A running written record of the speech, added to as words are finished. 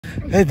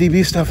That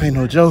DB stuff ain't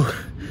no joke.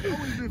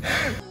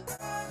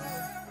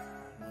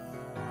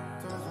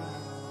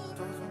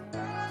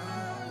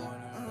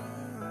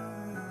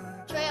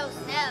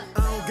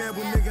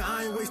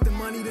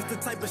 The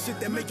type of shit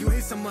that make you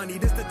hate some money.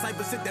 This the type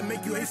of shit that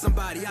make you hate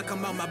somebody. I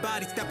come out my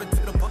body, step into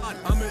the pod.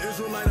 I'm an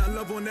Israelite, I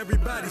love on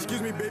everybody.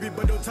 Excuse me, baby,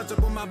 but don't touch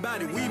up on my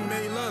body. We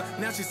made love,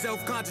 now she's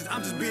self-conscious.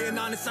 I'm just being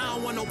honest, I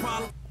don't want no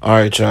problem.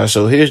 Alright, y'all,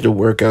 so here's the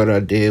workout I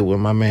did with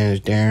my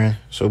man's Darren.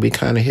 So we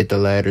kind of hit the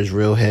ladders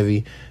real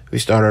heavy. We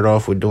started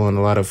off with doing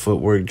a lot of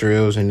footwork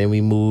drills, and then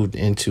we moved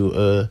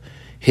into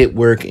hip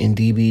work and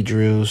DB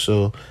drills.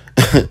 So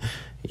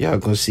y'all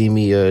gonna see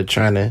me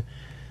trying to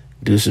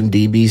do some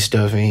DB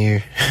stuff in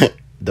here.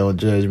 Don't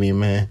judge me,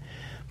 man.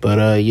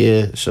 But,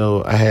 yeah,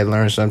 so I had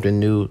learned something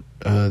new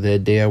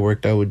that day I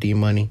worked out with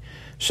D-Money.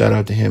 Shout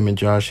out to him and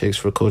Josh Hicks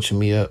for coaching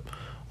me up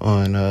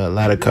on a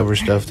lot of cover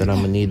stuff that I'm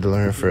going to need to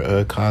learn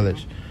for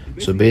college.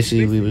 So,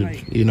 basically, we was,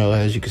 you know,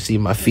 as you can see,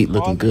 my feet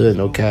looking good,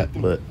 no cap.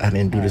 But I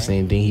didn't do the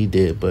same thing he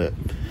did. But,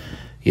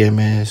 yeah,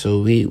 man,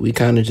 so we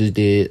kind of just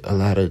did a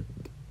lot of,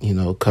 you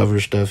know, cover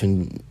stuff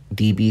and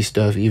DB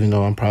stuff, even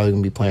though I'm probably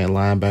going to be playing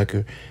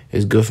linebacker.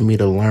 It's good for me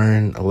to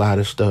learn a lot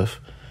of stuff.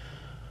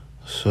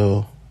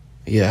 So,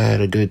 yeah, I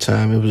had a good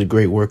time. It was a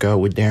great workout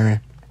with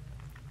Darren.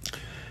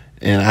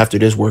 And after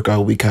this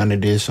workout, we kind of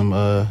did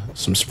some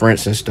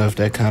sprints and stuff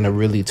that kind of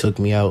really took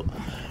me out.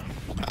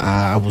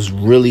 I was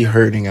really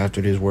hurting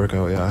after this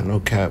workout, y'all.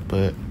 No cap,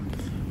 but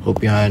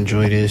hope y'all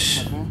enjoy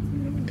this.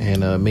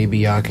 And maybe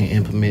y'all can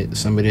implement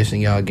some of this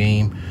in y'all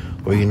game,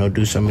 or, you know,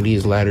 do some of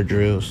these ladder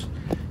drills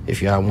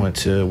if y'all want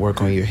to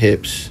work on your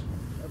hips,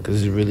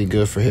 because it's really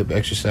good for hip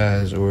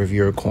exercise. Or if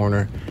you're a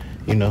corner,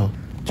 you know,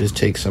 just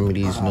take some of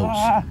these notes.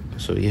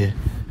 So, yeah.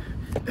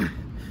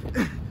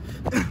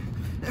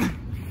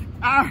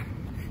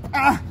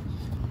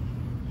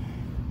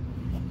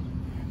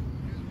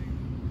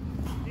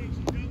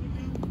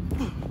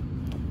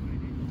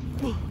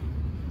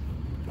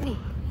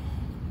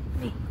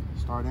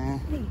 Start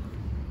in.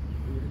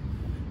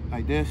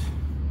 Like this.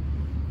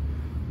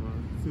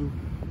 1, 2.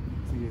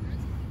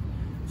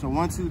 So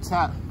 1, 2,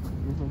 tap.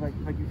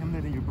 Like you come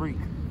in your break.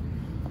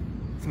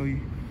 So you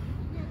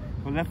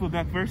go left foot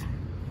back first.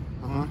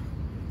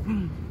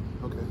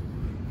 Okay.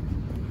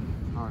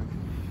 All right.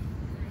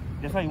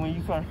 That's how you, when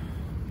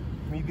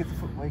you get to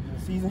foot like the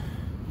season,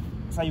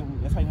 that's how you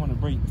want to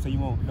break, so you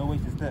won't no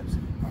wasted steps.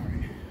 All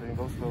right. So you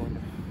go slow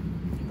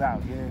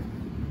out, yeah.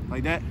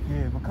 Like that?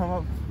 Yeah, but come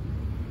up.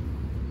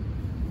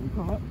 When you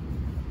come up,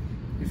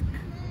 just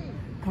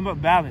come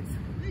up balance.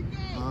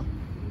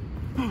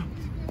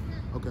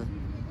 Okay.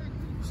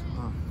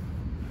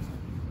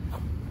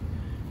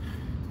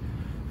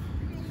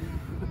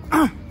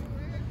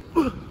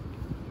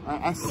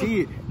 I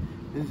see it.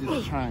 It's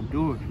just trying to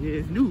do it. Yeah,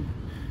 it's new.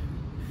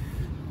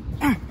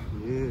 Yeah.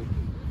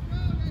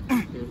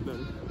 Yeah, it's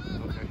better.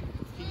 Okay.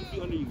 Keep your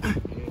feet under you.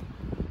 Yeah.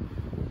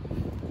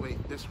 Wait,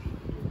 this one.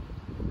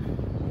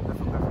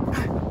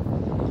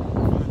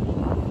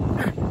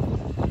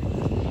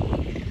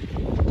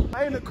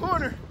 I in the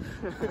corner.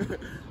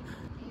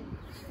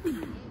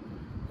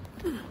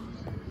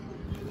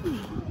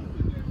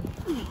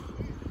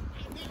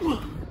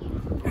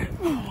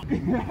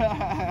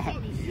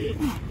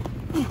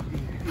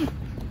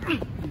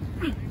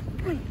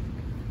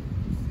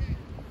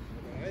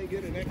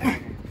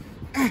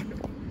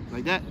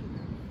 Like that?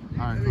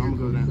 Alright, I'm gonna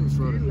go down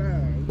slow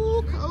down.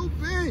 Ooh,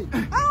 Kobe!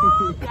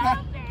 Oh,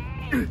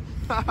 Kobe!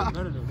 What's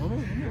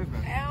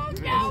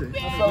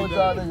up with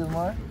y'all niggas,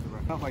 man?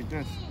 Not like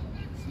this.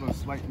 It's a little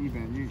slight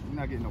rebound. You're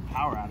not getting no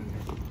power out of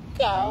there.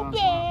 Kobe!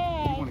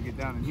 You want to get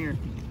down in here.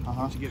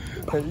 Once you get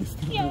Kobe!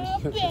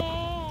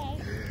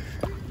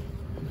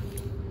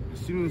 As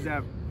soon as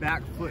that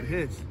back foot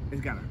hits,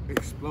 it's gotta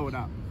explode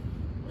out.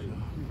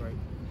 Right.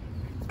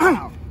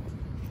 Ow.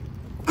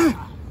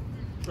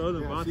 Throw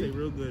the Vontae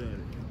real good at it.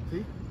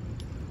 See?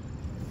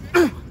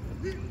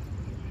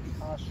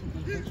 I'll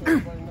shoot this picture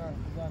right now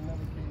because I never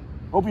can.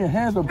 Open your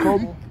hands up,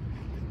 Kobe.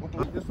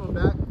 This one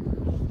back,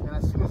 and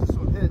as soon as this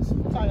one hits,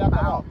 what time y'all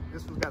come out?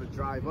 This one's got to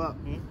drive up.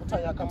 What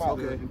time y'all come out?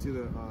 Into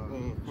the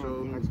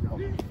show.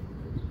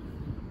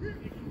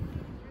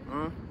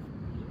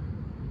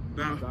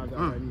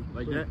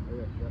 Like that?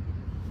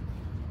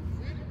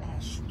 I'll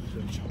shoot this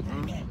picture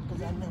right now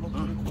because I never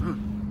can.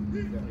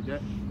 Yeah, like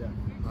that? Yeah.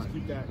 All right.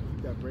 Keep that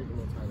brake a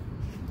little tighter.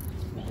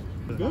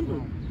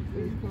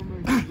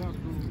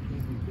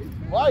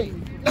 Right.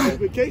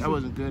 That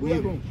wasn't good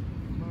neither.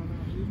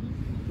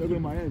 They're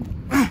going to Miami.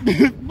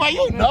 But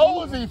you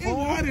nosy,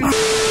 fool.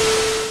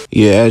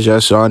 Yeah, as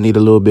y'all saw, I need a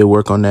little bit of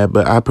work on that,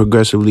 but I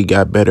progressively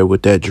got better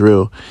with that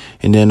drill.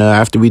 And then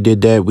after we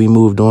did that, we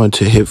moved on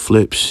to hip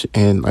flips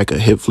and like a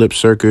hip flip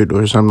circuit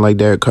or something like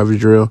that, cover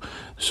drill.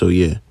 So,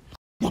 yeah.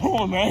 Come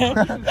on, man.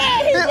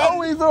 He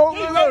always so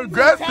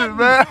aggressive,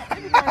 man.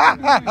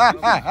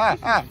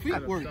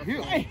 Feet work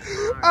here. Hey,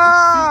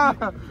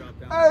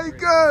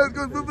 God,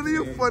 because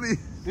you funny.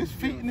 This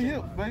feet in the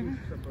hip, baby.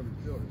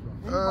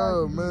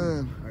 Oh,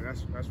 man.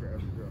 That's for every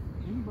girl.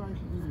 Anybody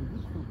can do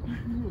this. This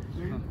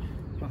feet in the hip,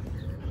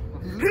 baby.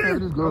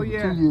 This girl for 2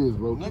 years,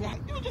 bro. Nigga,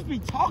 you just be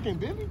talking,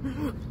 baby.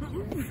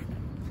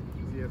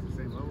 Yeah, the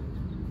same level.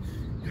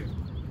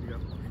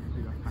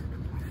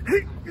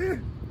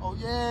 Oh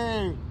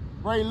yeah,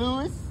 Ray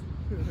Lewis.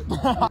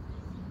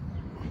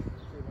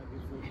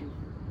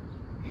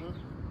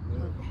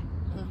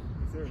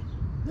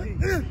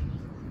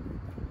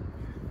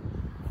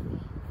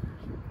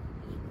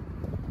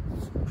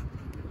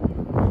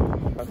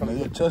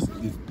 Your chest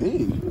is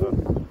big.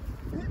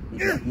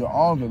 Your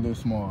arms are a little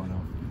small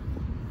though.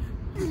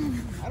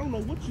 I don't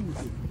know what you do.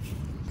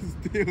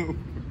 Still,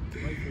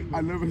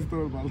 I never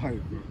thought about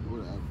life, bro.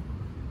 Whatever.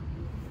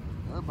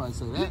 Everybody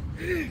say that.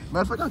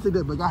 Matter of fact, I take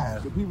that back. I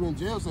have. The people in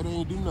jail say they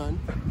ain't do nothing.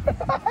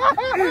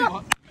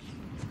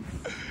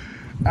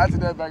 I take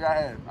that back. I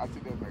have. I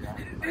take that back. I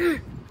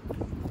have.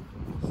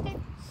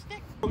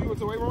 Stick. You went to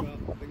the weight room?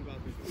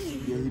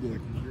 Yeah, he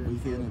did. He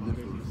said that.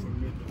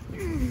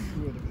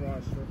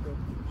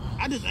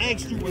 I just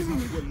asked you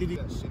what did he?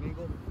 That shit ain't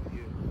go.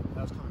 Yeah,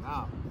 that's coming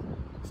out.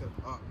 Except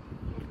up.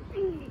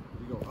 You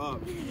go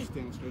up, you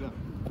stand straight up.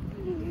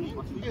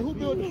 Hey, who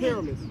built the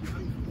pyramids?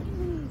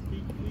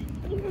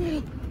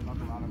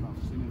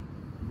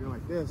 You're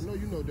like this. No,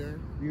 you know, Darren.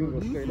 You go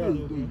straight up.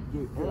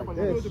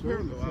 Everybody built the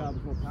pyramids.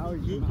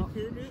 You built the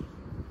pyramid?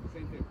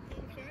 Same thing.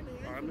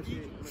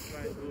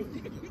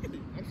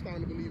 I'm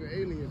starting to believe in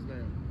aliens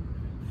now.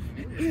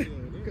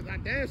 Because I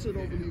damn sure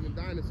don't believe in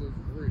dinosaurs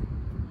for real.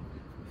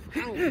 I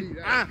don't believe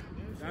that.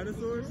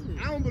 Dinosaurs?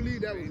 I don't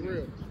believe that was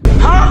real.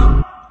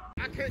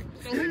 I can't.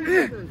 So who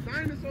was first,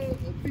 dinosaurs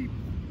or people?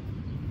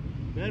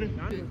 Better.